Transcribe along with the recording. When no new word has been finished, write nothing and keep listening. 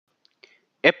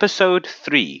Episode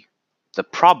 3: The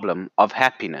Problem of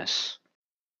Happiness.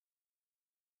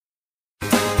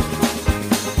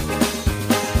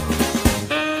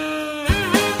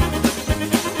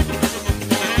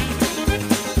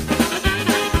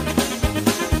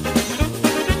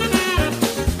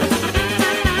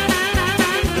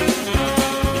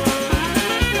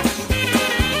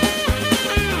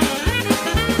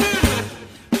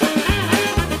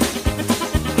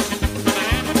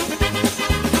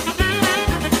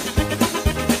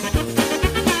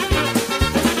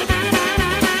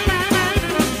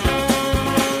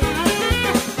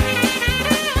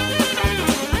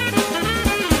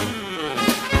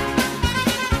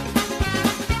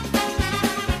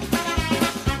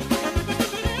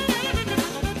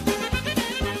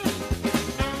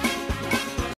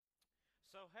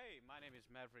 So, hey, my name is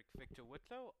Maverick Victor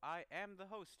Whitlow. I am the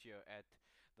host here at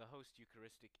the Host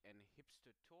Eucharistic and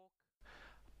Hipster Talk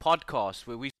podcast,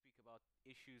 where we speak about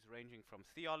issues ranging from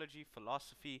theology,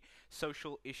 philosophy,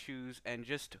 social issues, and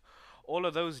just all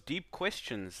of those deep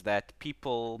questions that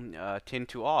people tend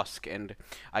to ask. And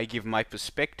I give my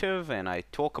perspective and I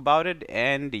talk about it,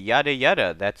 and yada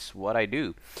yada. That's what I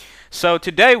do. So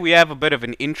today we have a bit of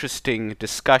an interesting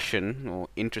discussion or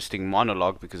interesting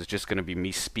monologue because it's just going to be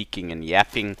me speaking and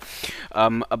yapping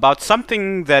about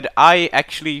something that I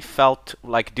actually felt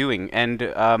like doing. And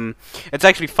it's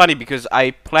actually funny because I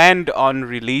planned on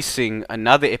releasing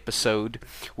another episode,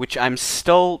 which I'm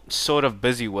still sort of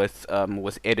busy with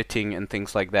editing and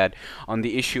things like that, on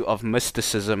the issue of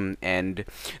mysticism and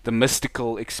the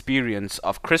mystical experience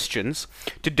of Christians.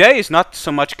 Today is not so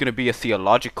much going to be a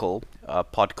theological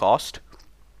podcast,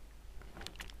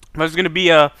 but it's going to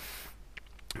be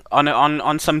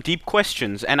on some deep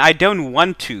questions, and I don't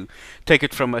want to take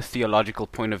it from a theological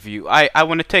point of view. I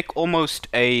want to take almost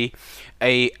a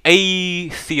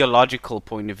theological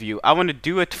point of view. I want to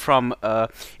do it from a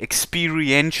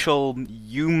experiential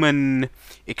human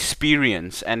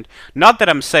experience, and not that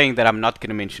I'm saying that I'm not going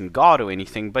to mention God or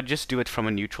anything, but just do it from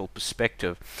a neutral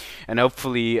perspective, and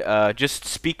hopefully just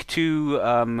speak to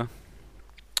a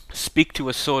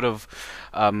sort of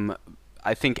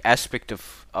I think aspect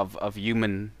of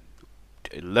human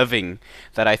living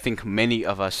that I think many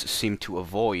of us seem to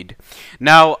avoid.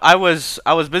 Now, I was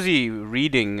busy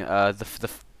reading a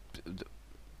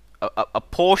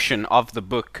portion of the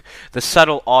book, The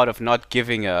Subtle Art of Not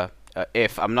Giving a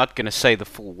F. I'm not going to say the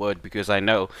full word because I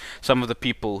know some of the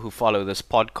people who follow this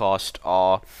podcast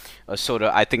are sort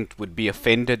of, I think, would be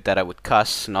offended that I would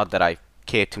cuss. Not that I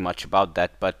care too much about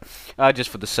that, but just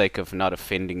for the sake of not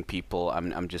offending people,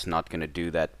 I'm just not going to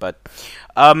do that. But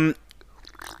I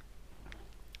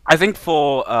think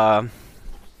for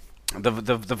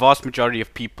the vast majority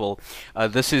of people,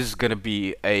 this is going to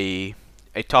be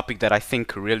a topic that I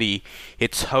think really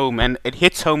hits home, and it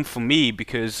hits home for me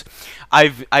because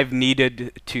I've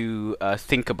needed to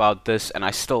think about this, and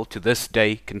I still to this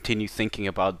day continue thinking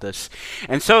about this.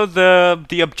 And so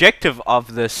the objective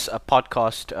of this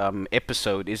podcast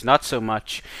episode is not so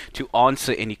much to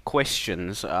answer any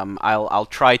questions. I'll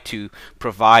try to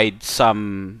provide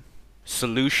some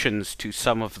solutions to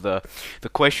some of the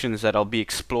questions that I'll be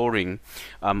exploring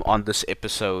on this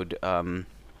episode.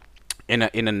 In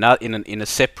a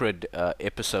separate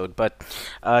episode, but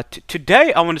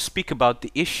today I want to speak about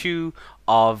the issue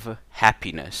of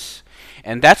happiness,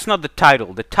 and that's not the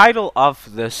title. The title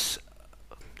of this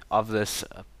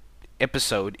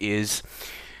episode is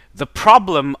the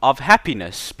problem of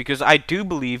happiness, because I do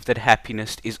believe that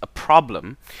happiness is a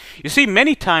problem. You see,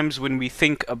 many times when we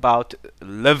think about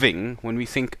living, when we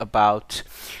think about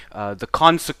the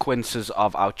consequences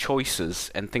of our choices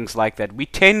and things like that, we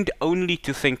tend only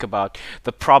to think about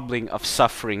the problem of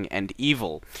suffering and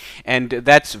evil. And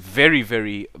that's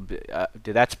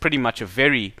that's pretty much a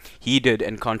very heated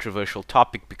and controversial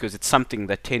topic, because it's something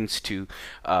that tends to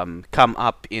come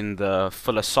up in the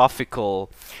philosophical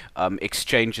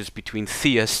exchanges between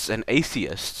theists and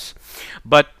atheists.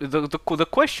 But the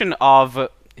question of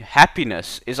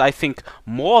happiness is, I think,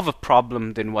 more of a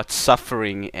problem than what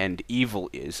suffering and evil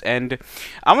is. And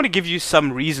I want to give you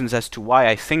some reasons as to why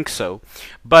I think so.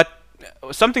 But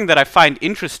something that I find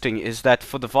interesting is that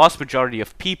for the vast majority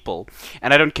of people,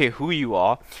 and I don't care who you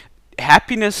are,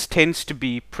 happiness tends to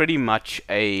be pretty much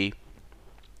a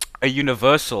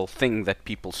universal thing that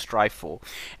people strive for.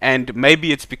 And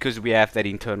maybe it's because we have that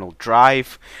internal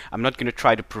drive. I'm not going to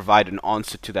try to provide an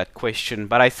answer to that question,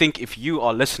 but I think if you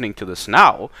are listening to this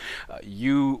now,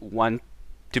 you want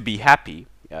to be happy.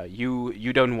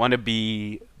 You don't want to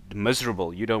be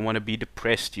miserable. You don't want to be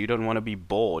depressed. You don't want to be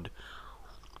bored.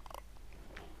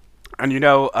 And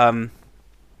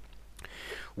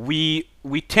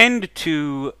we tend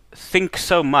to think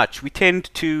so much. We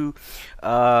tend to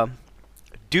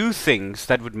do things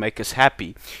that would make us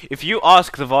happy. If you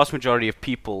ask the vast majority of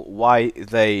people why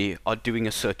they are doing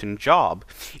a certain job,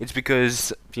 it's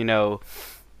because,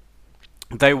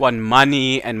 they want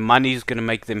money, and money is going to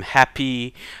make them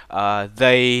happy.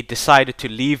 They decided to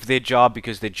leave their job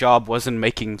because their job wasn't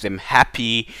making them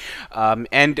happy.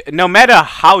 And no matter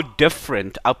how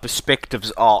different our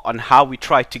perspectives are on how we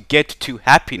try to get to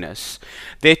happiness,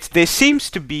 there seems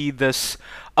to be this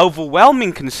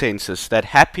overwhelming consensus that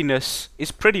happiness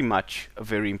is pretty much a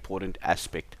very important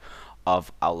aspect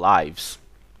of our lives.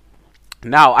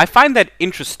 Now, I find that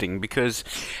interesting because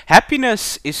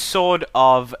happiness is sort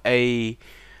of a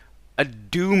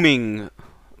dooming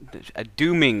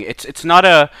it's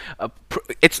not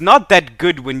it's not that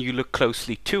good when you look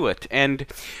closely to it, and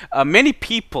many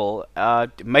people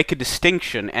make a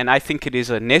distinction, and I think it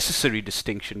is a necessary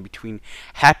distinction between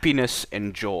happiness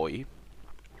and joy.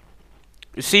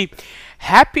 You see,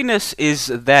 happiness is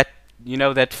that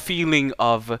feeling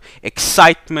of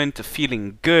excitement, of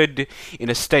feeling good, in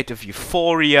a state of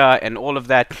euphoria and all of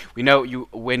that. We know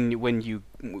when you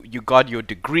got your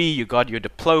degree, you got your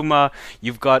diploma,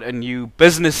 you've got a new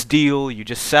business deal, you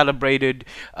just celebrated,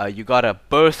 you got a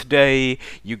birthday,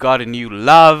 you got a new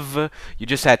love, you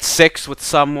just had sex with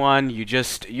someone, you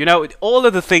just, all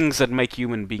of the things that make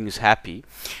human beings happy.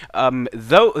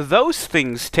 Those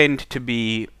things tend to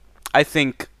be, I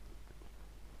think,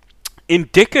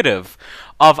 indicative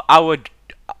of our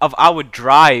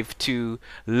drive to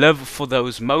live for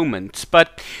those moments.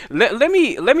 But let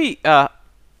me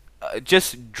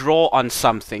just draw on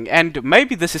something, and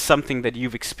maybe this is something that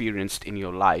you've experienced in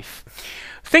your life.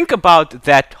 Think about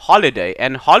that holiday,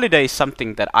 and holiday is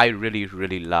something that I really,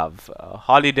 really love.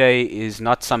 Holiday is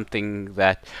not something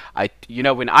that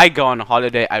when I go on a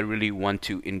holiday, I really want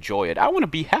to enjoy it. I want to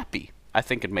be happy. I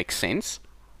think it makes sense.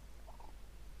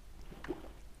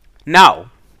 Now,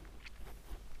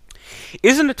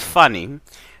 isn't it funny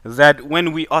that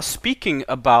when we are speaking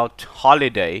about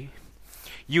holiday,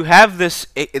 you have this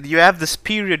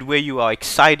period where you are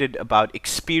excited about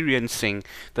experiencing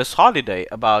this holiday,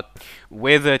 about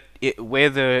whether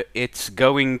it's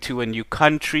going to a new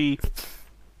country,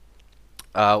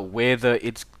 whether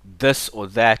it's this or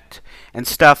that and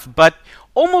stuff. But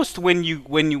almost when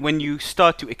you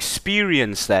start to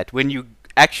experience that, when you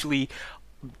actually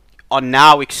are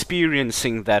now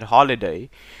experiencing that holiday,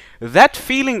 that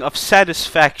feeling of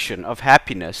satisfaction, of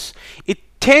happiness, it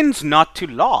tends not to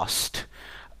last.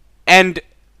 And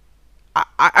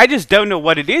I just don't know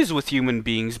what it is with human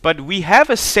beings, but we have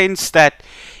a sense that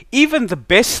even the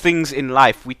best things in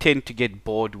life we tend to get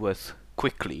bored with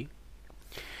quickly.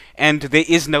 And there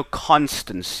is no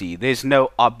constancy, there's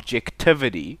no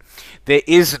objectivity, there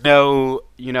is no,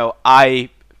 I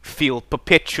feel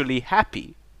perpetually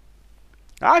happy.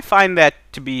 I find that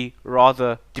to be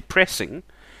rather depressing,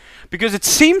 because it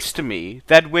seems to me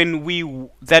that when we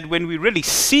really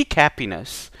seek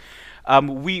happiness,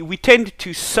 we tend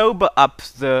to sober up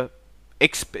to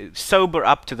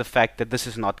the fact that this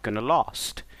is not going to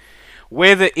last.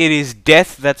 Whether it is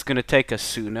death that's going to take us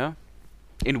sooner,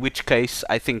 in which case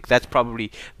I think that's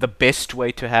probably the best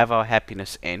way to have our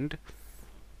happiness end.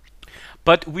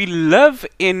 But we live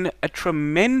in a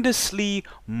tremendously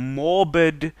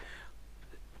morbid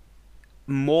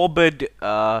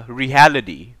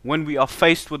reality when we are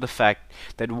faced with the fact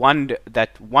that one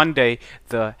day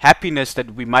the happiness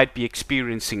that we might be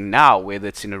experiencing now, whether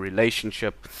it's in a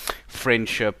relationship,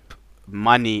 friendship,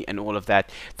 money, and all of that,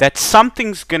 that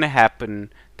something's gonna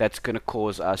happen that's gonna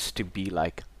cause us to be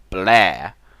like,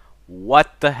 blah,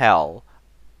 what the hell?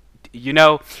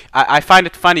 I find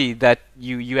it funny that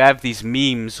you have these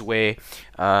memes where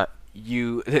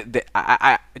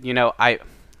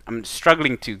I'm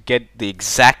struggling to get the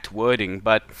exact wording,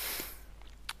 but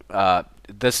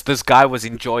this guy was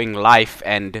enjoying life,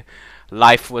 and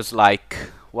life was like,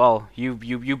 well,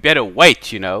 you better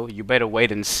wait, you better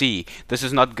wait and see. This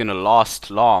is not gonna last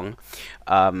long.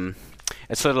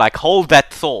 It's sort of like, hold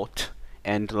that thought,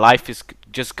 and life is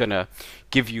just gonna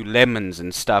give you lemons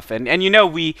and stuff. And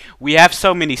we have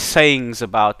so many sayings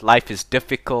about life is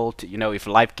difficult. If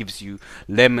life gives you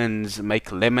lemons,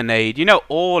 make lemonade.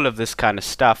 All of this kind of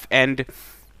stuff. And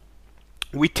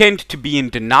we tend to be in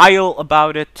denial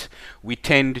about it. We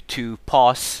tend to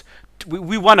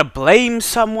we want to blame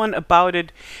someone about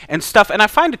it and stuff. And I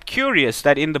find it curious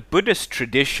that in the Buddhist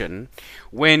tradition,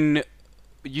 when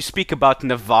you speak about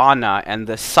nirvana and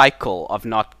the cycle of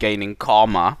not gaining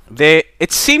karma,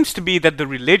 it seems to be that the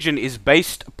religion is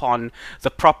based upon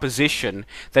the proposition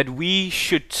that we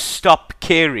should stop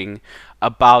caring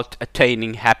about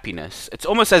attaining happiness. It's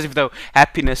almost as if though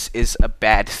happiness is a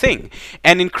bad thing.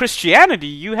 And in Christianity,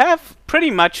 you have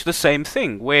pretty much the same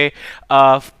thing, where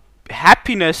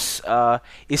happiness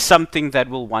is something that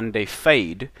will one day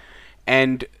fade.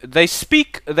 And they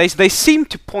seem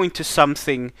to point to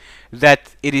something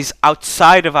that it is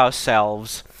outside of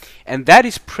ourselves, and that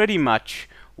is pretty much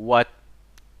what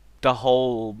the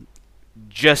whole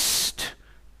just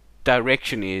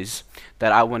direction is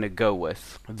that I want to go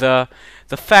with. The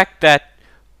fact that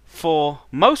for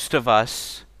most of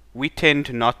us, we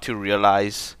tend not to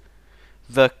realize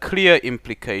the clear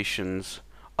implications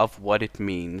of what it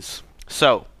means.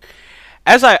 So,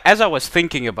 as I was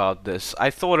thinking about this, I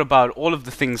thought about all of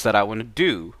the things that I want to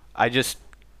do. I just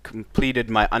completed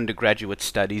my undergraduate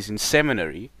studies in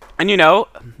seminary, and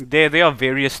there are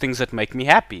various things that make me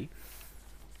happy.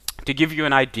 To give you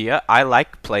an idea, I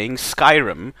like playing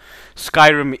Skyrim.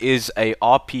 Skyrim is a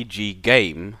RPG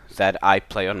game that I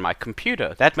play on my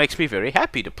computer. That makes me very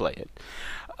happy to play it.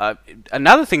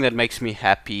 Another thing that makes me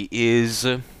happy is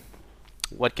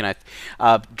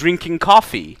drinking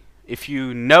coffee. If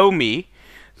you know me,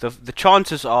 the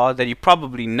chances are that you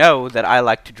probably know that I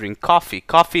like to drink coffee.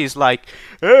 Coffee is like,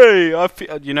 hey,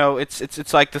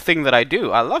 it's like the thing that I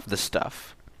do. I love this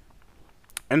stuff.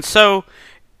 And so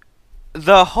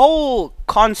the whole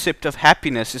concept of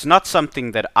happiness is not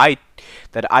something that I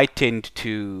tend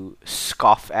to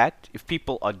scoff at. If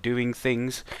people are doing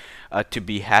things to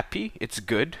be happy, it's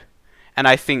good. And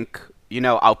I think,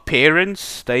 our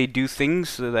parents, they do things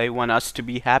so they want us to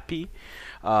be happy.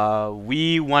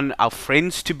 We want our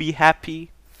friends to be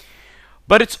happy.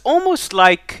 But it's almost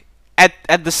like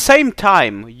at the same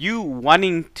time, you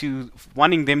wanting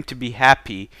them to be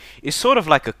happy is sort of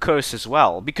like a curse as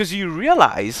well, because you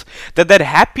realize that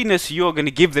happiness you're going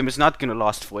to give them is not going to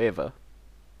last forever.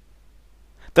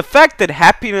 The fact that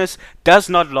happiness does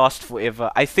not last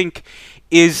forever, I think,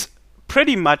 is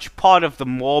pretty much part of the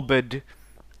morbid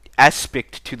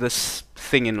aspect to this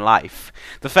thing in life.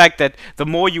 The fact that the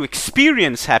more you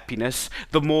experience happiness,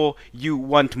 the more you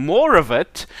want more of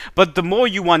it, but the more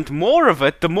you want more of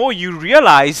it, the more you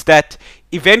realize that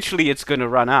eventually it's going to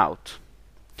run out.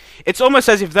 It's almost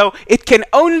as if though it can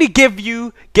only get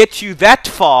you that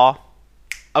far,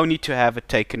 only to have it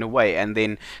taken away, and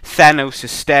then Thanos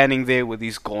is standing there with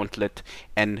his gauntlet,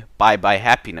 and bye-bye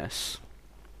happiness.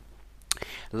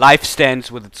 Life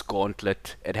stands with its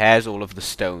gauntlet, it has all of the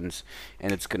stones,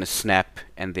 and it's going to snap,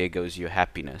 and there goes your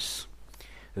happiness.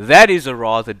 That is a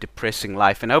rather depressing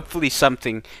life, and hopefully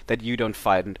something that you don't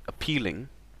find appealing.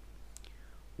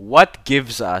 What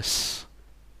gives us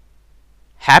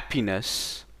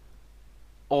happiness,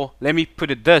 or let me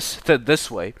put it this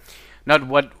way, not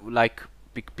what,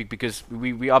 because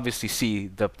we obviously see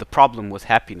the problem with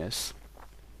happiness.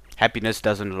 Happiness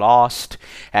doesn't last.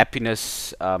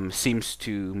 Happiness seems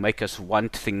to make us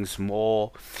want things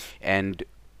more, and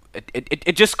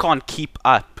it just can't keep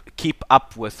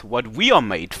up with what we are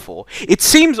made for. It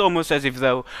seems almost as if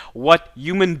though what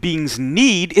human beings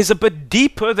need is a bit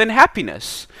deeper than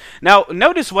happiness. Now,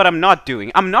 notice what I'm not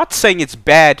doing. I'm not saying it's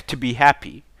bad to be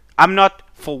happy. I'm not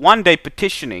for 1 day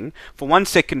petitioning, for 1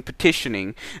 second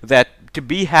petitioning that to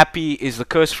be happy is the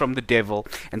curse from the devil,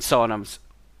 and so on.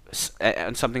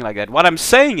 And something like that. What I'm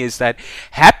saying is that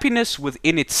happiness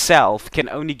within itself can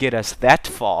only get us that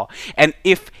far, and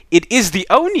if it is the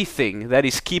only thing that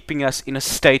is keeping us in a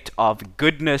state of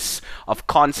goodness, of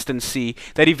constancy,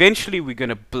 that eventually we're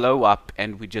gonna blow up,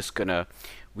 and we're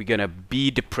gonna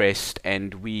be depressed,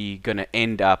 and we're gonna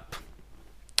end up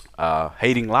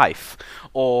hating life,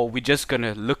 or we're just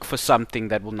gonna look for something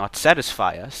that will not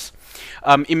satisfy us.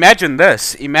 Imagine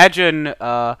this. Imagine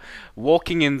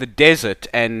walking in the desert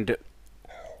and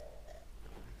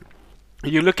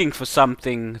you're looking for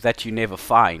something that you never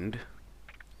find.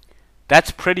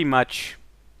 That's pretty much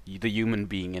the human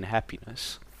being in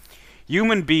happiness.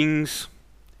 Human beings,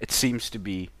 it seems to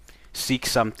be, seek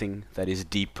something that is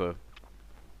deeper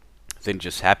than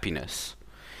just happiness.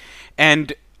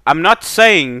 And I'm not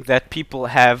saying that people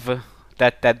have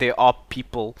that there are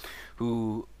people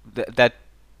who that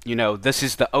this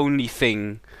is the only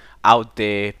thing out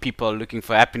there. People are looking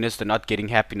for happiness, they're not getting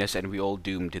happiness, and we're all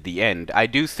doomed to the end. I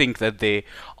do think that there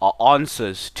are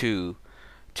answers to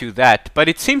that, but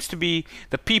it seems to be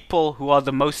the people who are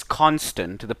the most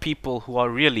constant, the people who are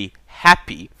really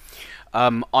happy,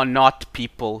 are not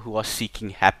people who are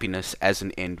seeking happiness as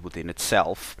an end within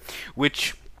itself,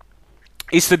 which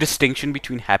is the distinction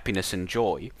between happiness and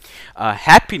joy.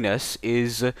 Happiness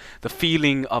is the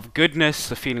feeling of goodness,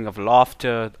 the feeling of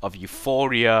laughter, of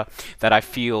euphoria that I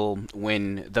feel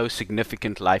when those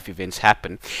significant life events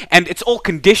happen. And it's all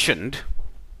conditioned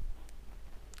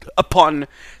upon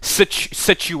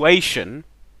situation.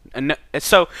 And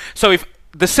so if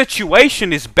the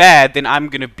situation is bad, then I'm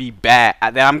gonna be bad.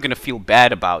 Then I'm gonna feel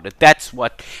bad about it. That's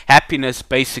what happiness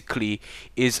basically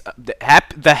is.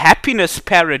 The happiness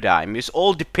paradigm is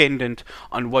all dependent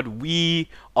on what we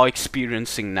are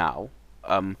experiencing now.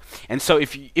 And so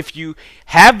if you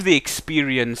have the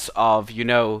experience of,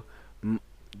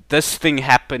 this thing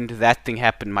happened, that thing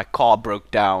happened, my car broke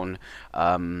down,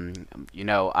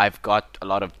 I've got a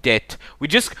lot of debt.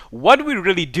 What we're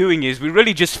really doing is we're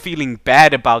really just feeling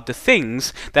bad about the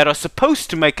things that are supposed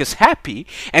to make us happy,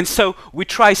 and so we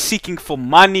try seeking for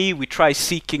money, we try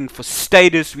seeking for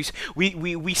status,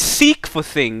 we seek for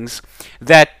things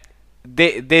that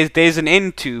there's an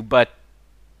end to, but,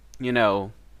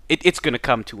 it's going to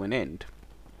come to an end.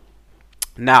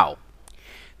 Now,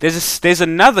 there's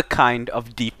another kind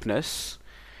of deepness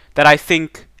that I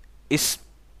think is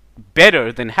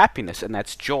better than happiness, and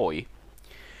that's joy.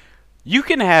 You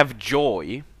can have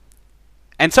joy,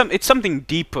 and it's something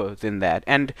deeper than that.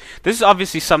 And this is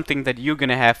obviously something that you're going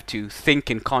to have to think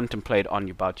and contemplate on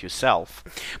about yourself.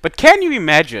 But can you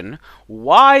imagine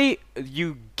why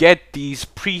you get these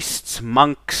priests,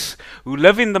 monks, who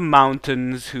live in the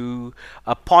mountains, who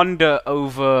ponder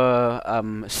over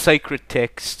sacred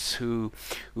texts, who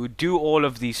do all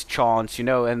of these chants,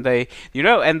 and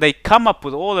they come up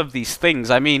with all of these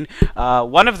things. I mean,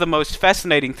 one of the most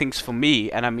fascinating things for me,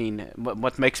 and I mean,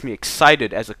 what makes me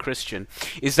excited as a Christian,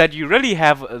 is that you really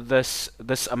have this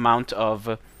amount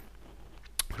of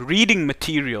reading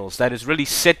materials that is really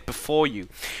set before you,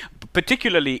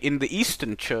 particularly in the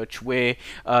Eastern Church, where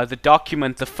the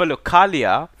document, the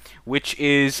Philokalia, which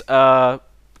is a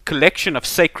collection of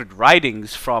sacred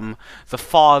writings from the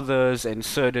fathers and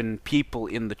certain people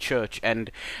in the church, and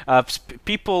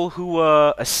people who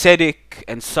were ascetic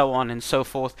and so on and so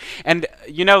forth. And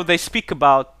they speak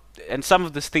about, and some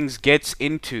of these things gets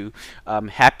into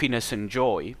happiness and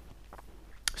joy.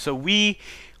 So we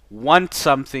want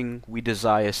something, we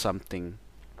desire something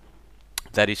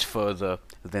that is further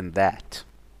than that.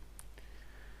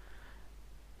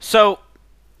 So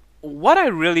what I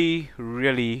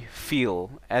really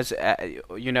feel as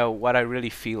what I really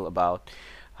feel about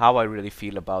how I really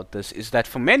feel about this is that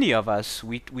for many of us,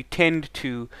 we tend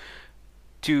to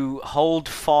hold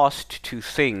fast to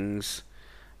things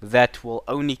that will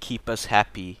only keep us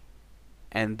happy,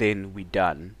 and then we're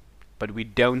done. But we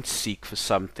don't seek for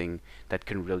something that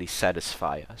can really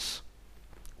satisfy us.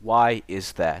 Why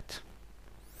is that?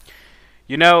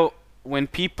 When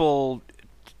people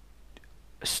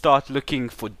start looking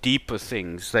for deeper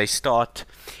things, they start,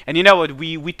 and you know what,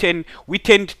 we tend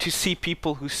to see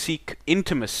people who seek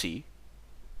intimacy.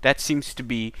 That seems to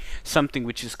be something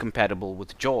which is compatible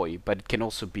with joy, but it can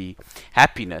also be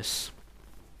happiness.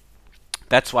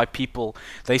 That's why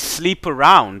they sleep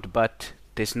around, but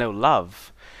there's no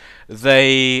love.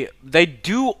 They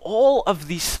do all of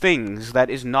these things that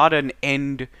is not an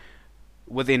end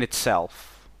within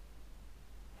itself.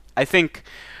 I think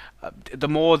the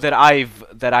more that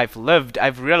I've lived,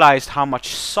 I've realized how much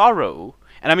sorrow.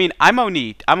 And I mean, I'm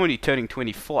only turning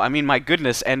 24. I mean, my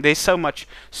goodness, and there's so much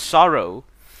sorrow.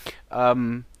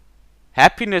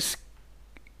 Happiness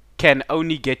can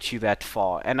only get you that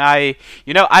far. And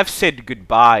I've said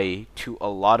goodbye to a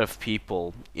lot of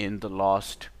people in the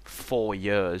last 4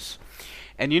 years.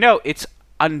 And it's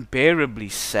unbearably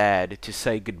sad to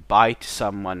say goodbye to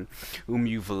someone whom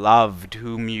you've loved,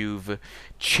 whom you've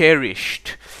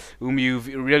cherished, whom you've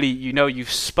really,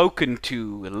 you've spoken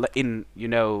to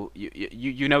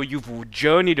you've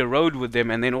journeyed a road with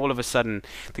them, and then all of a sudden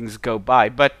things go by.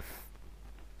 But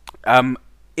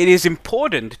it is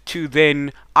important to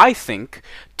then, I think,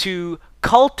 to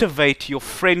cultivate your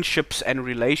friendships and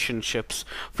relationships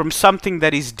from something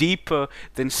that is deeper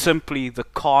than simply the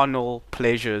carnal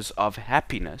pleasures of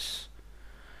happiness.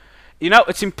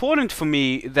 It's important for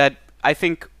me that I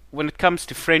think when it comes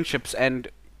to friendships, and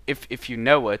if you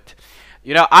know it,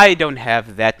 I don't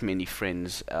have that many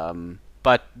friends,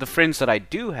 but the friends that I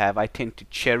do have, I tend to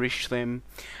cherish them.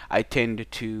 I tend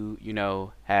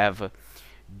to, have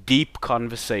deep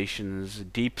conversations,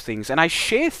 deep things, and I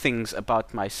share things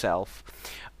about myself.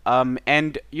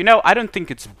 And I don't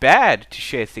think it's bad to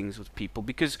share things with people,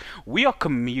 because we are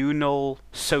communal,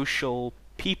 social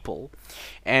people,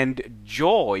 and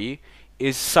joy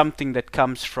is something that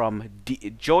comes from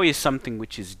joy is something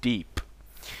which is deep.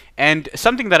 And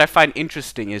something that I find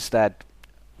interesting is that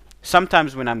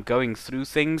sometimes when I'm going through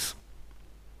things,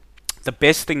 the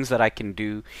best things that I can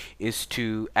do is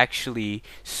to actually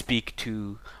speak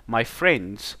to my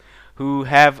friends who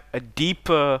have a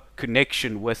deeper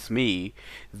connection with me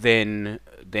than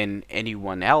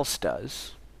anyone else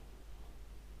does.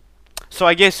 So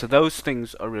I guess those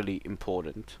things are really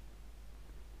important,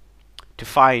 to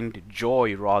find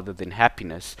joy rather than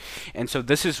happiness. And so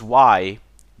this is why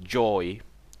joy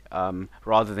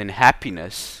rather than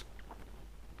happiness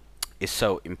is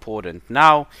so important.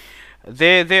 Now,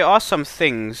 there are some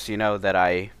things, that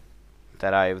I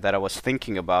was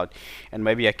thinking about, and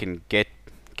maybe I can get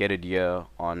it here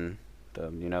on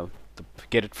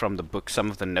get it from the book,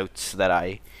 some of the notes that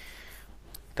I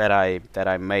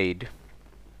made.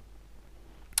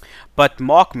 But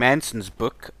Mark Manson's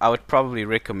book, I would probably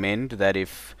recommend that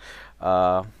if,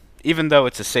 even though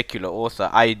it's a secular author,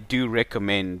 I do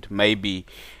recommend maybe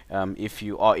if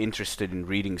you are interested in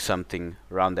reading something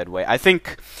around that way. I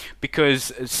think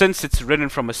because since it's written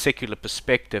from a secular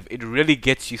perspective, it really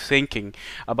gets you thinking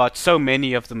about so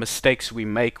many of the mistakes we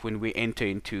make when we enter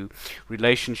into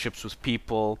relationships with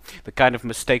people, the kind of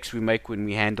mistakes we make when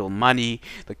we handle money,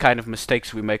 the kind of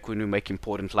mistakes we make when we make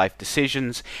important life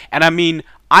decisions. And I mean,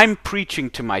 I'm preaching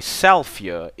to myself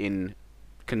here in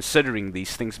considering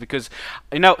these things, because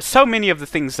so many of the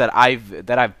things that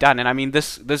I've done, and I mean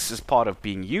this is part of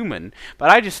being human, but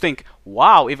I just think,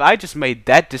 wow, if I just made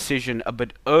that decision a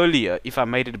bit earlier, if I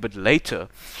made it a bit later,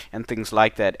 and things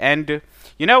like that. And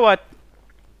you know what,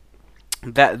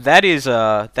 that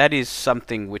is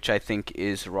something which I think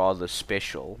is rather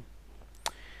special.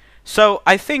 So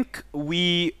I think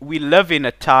we live in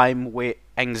a time where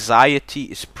anxiety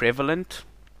is prevalent,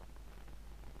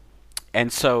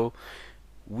 and so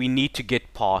we need to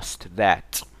get past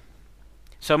that.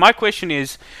 So my question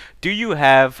is, do you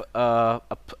have a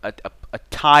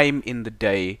time in the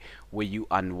day where you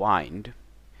unwind?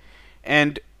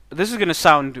 And this is going to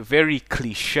sound very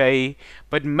cliche,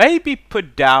 but maybe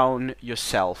put down your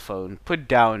cell phone, put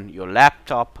down your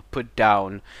laptop, put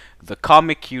down the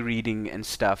comic you're reading and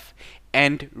stuff,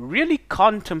 and really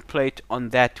contemplate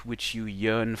on that which you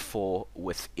yearn for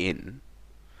within.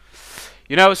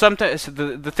 Sometimes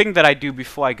the thing that I do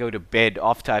before I go to bed,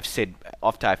 after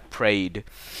I've prayed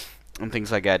and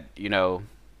things like that,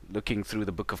 looking through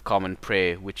the Book of Common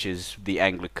Prayer, which is the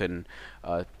Anglican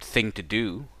thing to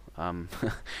do,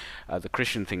 the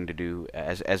Christian thing to do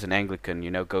as an Anglican,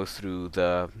 go through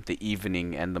the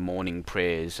evening and the morning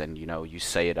prayers, and you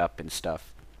say it up and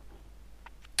stuff.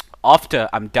 After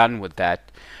I'm done with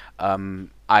that,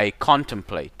 I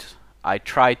contemplate. I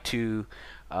try to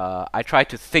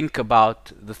think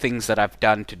about the things that I've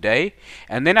done today,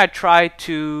 and then I try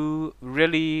to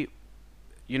really,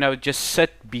 just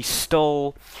sit, be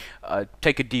still,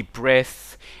 take a deep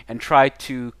breath, and try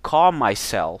to calm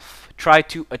myself, try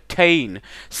to attain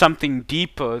something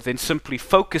deeper than simply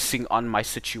focusing on my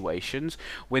situations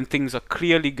when things are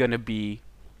clearly going to be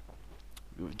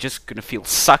just going to feel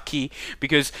sucky.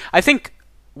 Because I think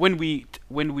when we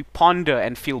ponder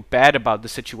and feel bad about the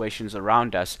situations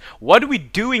around us, what are we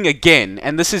doing again?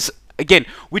 And this is, again,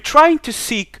 we're trying to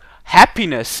seek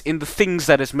happiness in the things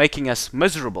that is making us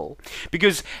miserable,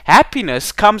 because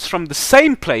happiness comes from the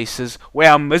same places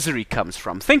where our misery comes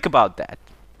from. Think about that.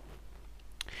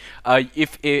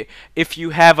 If you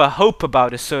have a hope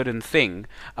about a certain thing,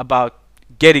 about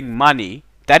getting money,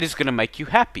 that is going to make you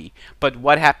happy. But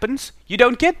what happens? You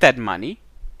don't get that money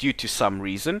due to some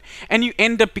reason, and you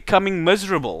end up becoming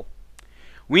miserable.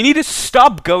 We need to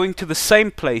stop going to the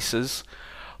same places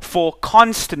for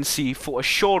constancy, for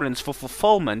assurance, for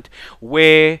fulfillment,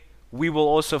 where we will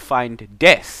also find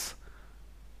death.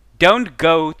 Don't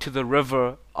go to the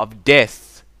river of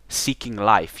death seeking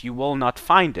life. You will not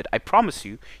find it. I promise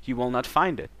you, you will not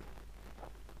find it.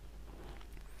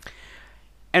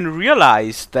 And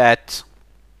realize that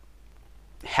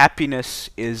happiness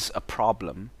is a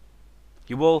problem.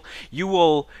 You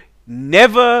will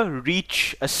never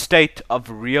reach a state of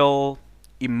real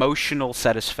emotional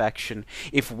satisfaction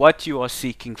if what you are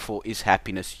seeking for is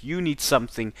happiness. You need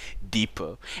something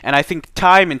deeper. And I think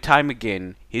time and time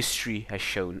again, history has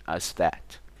shown us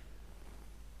that.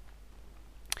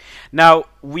 Now,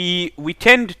 we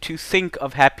tend to think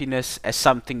of happiness as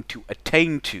something to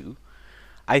attain to.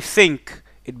 I think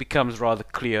it becomes rather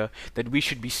clear that we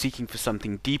should be seeking for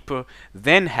something deeper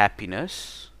than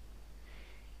happiness.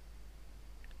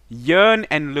 Yearn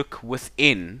and look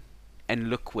within and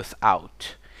look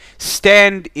without.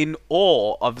 Stand in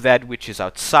awe of that which is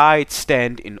outside.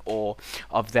 Stand in awe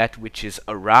of that which is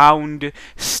around.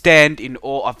 Stand in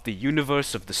awe of the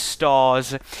universe, of the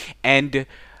stars, and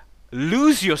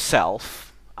lose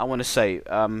yourself. I want to say,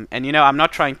 and I'm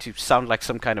not trying to sound like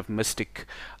some kind of mystic,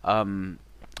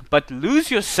 but lose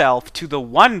yourself to the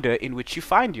wonder in which you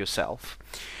find yourself.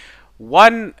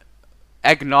 One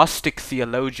agnostic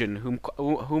theologian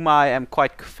whom I am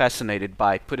quite fascinated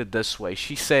by put it this way.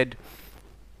 She said,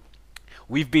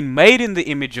 We've been made in the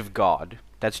image of God.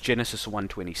 That's Genesis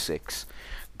 1:26.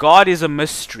 God is a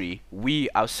mystery. We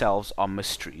ourselves are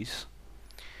mysteries.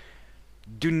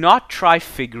 Do not try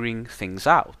figuring things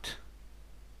out.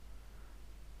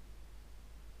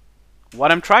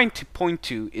 What I'm trying to point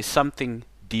to is something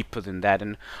deeper than that.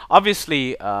 And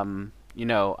obviously,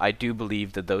 I do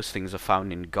believe that those things are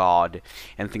found in God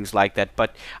and things like that.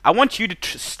 But I want you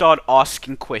to start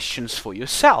asking questions for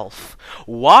yourself.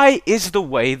 Why is the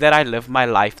way that I live my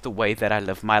life the way that I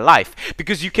live my life?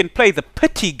 Because you can play the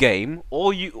pity game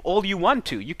all you want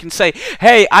to. You can say,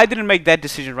 hey, I didn't make that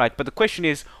decision right. But the question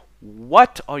is,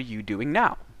 what are you doing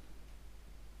now?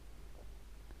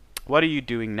 What are you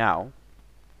doing now?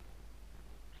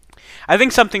 I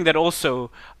think something that also,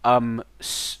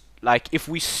 like, if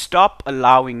we stop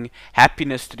allowing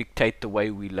happiness to dictate the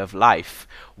way we live life,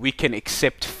 we can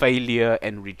accept failure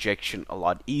and rejection a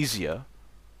lot easier.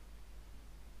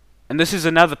 And this is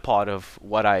another part of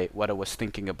what I was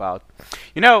thinking about.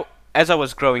 As I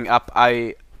was growing up,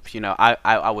 I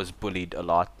was bullied a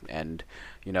lot, and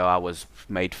I was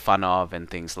made fun of and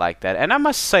things like that. And I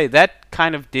must say that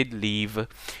kind of did leave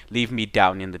me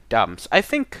down in the dumps. I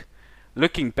think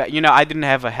looking back, I didn't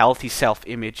have a healthy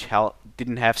self-image,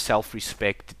 didn't have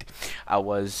self-respect. I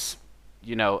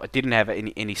didn't have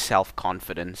any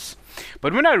self-confidence.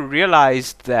 But when I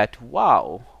realized that,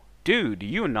 wow, dude,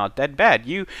 you're not that bad.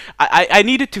 I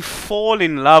needed to fall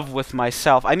in love with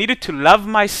myself. I needed to love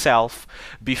myself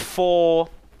before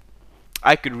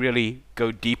I could really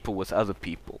go deeper with other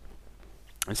people.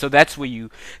 And so that's where you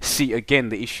see again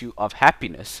the issue of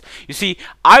happiness. You see,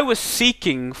 I was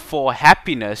seeking for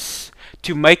happiness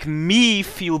to make me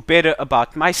feel better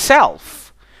about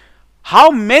myself. How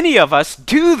many of us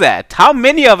do that? How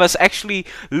many of us actually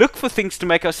look for things to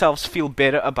make ourselves feel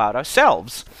better about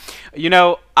ourselves?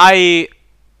 I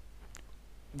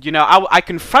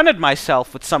confronted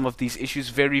myself with some of these issues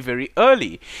very, very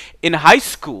early. In high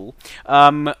school,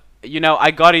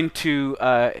 I got into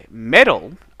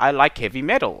metal. I like heavy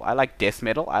metal. I like death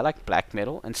metal. I like black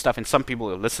metal and stuff. And some people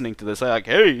are listening to this are like,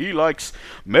 hey, he likes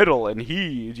metal and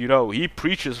he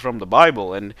preaches from the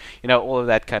Bible and all of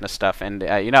that kind of stuff. And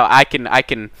I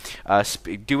can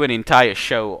do an entire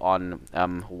show on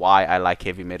why I like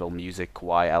heavy metal music,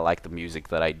 why I like the music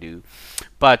that I do.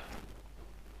 But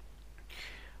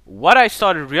what I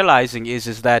started realizing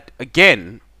is that,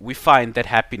 again, we find that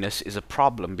happiness is a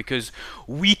problem because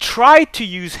we try to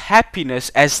use happiness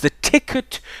as the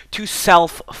ticket to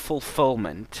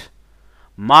self-fulfillment.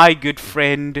 My good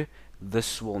friend,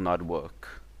 this will not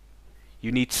work.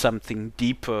 You need something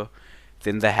deeper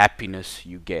than the happiness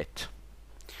you get.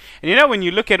 And when you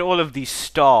look at all of these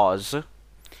stars,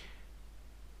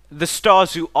 the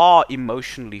stars who are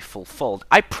emotionally fulfilled,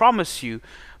 I promise you,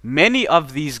 many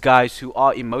of these guys who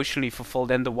are emotionally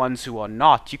fulfilled and the ones who are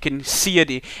not, you can see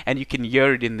it and you can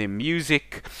hear it in their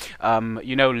music.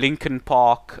 Linkin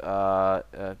Park.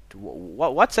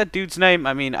 What's that dude's name?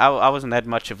 I mean, I wasn't that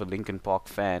much of a Linkin Park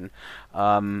fan,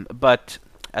 but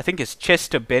I think it's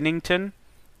Chester Bennington.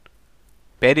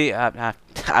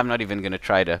 I'm not even gonna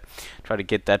try to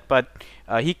get that, but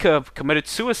he committed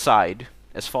suicide.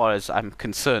 As far as I'm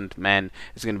concerned, man,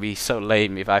 it's going to be so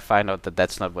lame if I find out that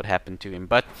that's not what happened to him.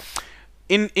 But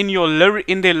in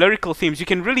their lyrical themes, you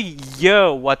can really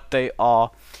hear what they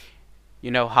are,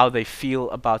 how they feel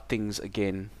about things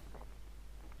again.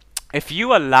 If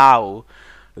you allow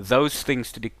those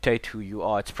things to dictate who you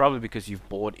are, it's probably because you've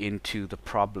bought into the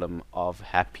problem of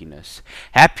happiness.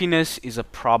 Happiness is a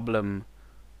problem,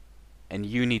 and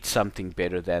you need something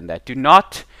better than that. Do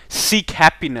not seek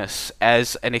happiness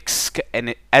as an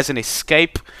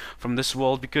escape from this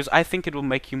world, because I think it will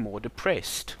make you more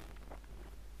depressed.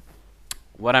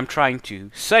 What I'm trying to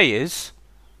say is,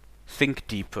 think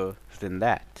deeper than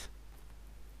that.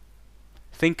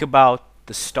 Think about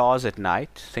the stars at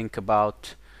night. Think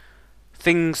about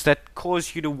things that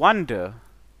cause you to wonder,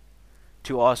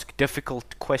 to ask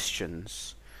difficult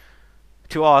questions,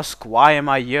 to ask, why am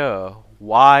I here?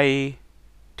 Why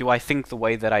do I think the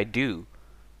way that I do?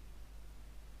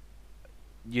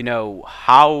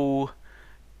 How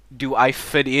do I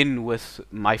fit in with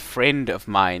my friend of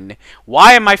mine?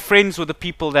 Why am I friends with the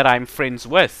people that I'm friends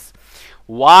with?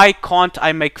 Why can't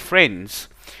I make friends?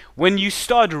 When you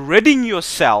start ridding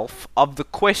yourself of the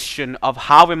question of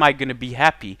how am I going to be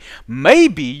happy,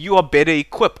 maybe you are better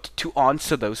equipped to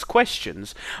answer those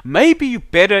questions. Maybe you're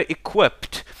better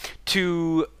equipped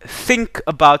to think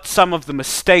about some of the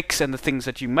mistakes and the things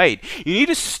that you made. You need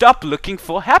to stop looking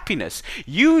for happiness.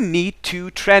 You need to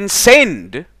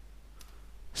transcend.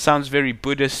 Sounds very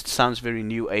Buddhist, sounds very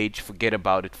New Age. Forget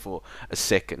about it for a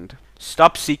second.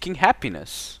 Stop seeking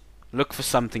happiness. Look for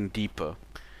something deeper.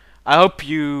 I hope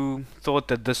you thought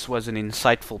that this was an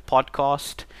insightful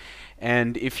podcast.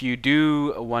 And if you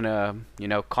do want to,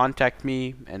 contact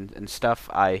me and stuff,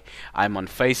 I'm on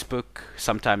Facebook.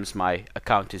 Sometimes my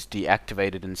account is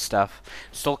deactivated and stuff.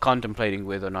 Still contemplating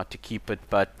whether or not to keep it,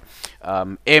 but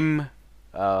M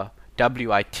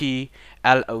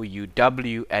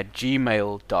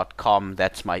WITLOUW@gmail.com.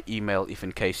 That's my email. If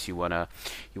in case you wanna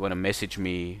message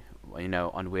me,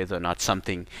 on whether or not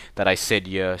something that I said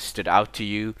here stood out to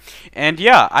you. And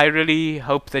yeah, I really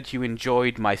hope that you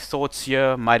enjoyed my thoughts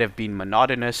here. Might have been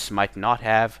monotonous, might not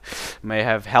have, may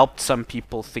have helped some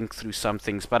people think through some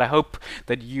things, but I hope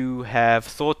that you have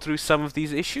thought through some of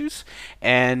these issues.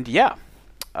 And yeah,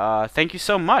 thank you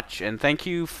so much, and thank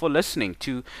you for listening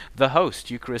to the host,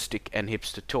 Eucharistic and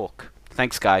Hipster Talk.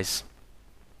 Thanks, guys.